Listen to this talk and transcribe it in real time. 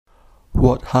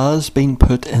What has been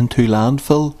put into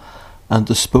landfill and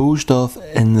disposed of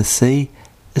in the sea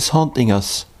is haunting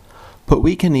us, but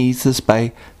we can ease this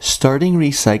by starting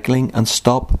recycling and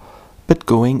stop it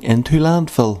going into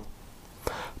landfill.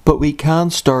 But we can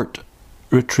start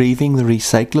retrieving the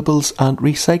recyclables and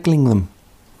recycling them,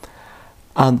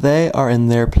 and they are in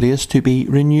their place to be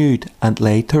renewed and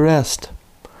laid to rest.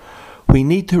 We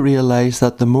need to realise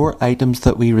that the more items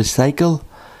that we recycle,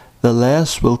 the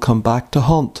less will come back to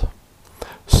haunt.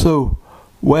 So,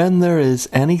 when there is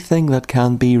anything that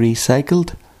can be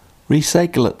recycled,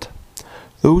 recycle it.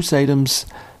 Those items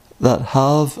that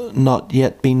have not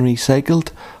yet been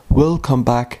recycled will come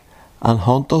back and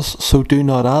haunt us, so do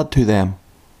not add to them.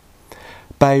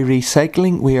 By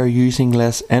recycling, we are using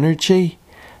less energy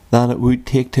than it would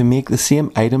take to make the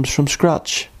same items from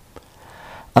scratch.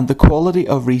 And the quality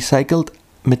of recycled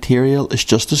material is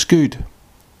just as good.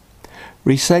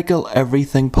 Recycle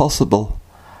everything possible,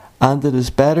 and it is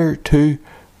better to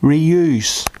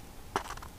reuse.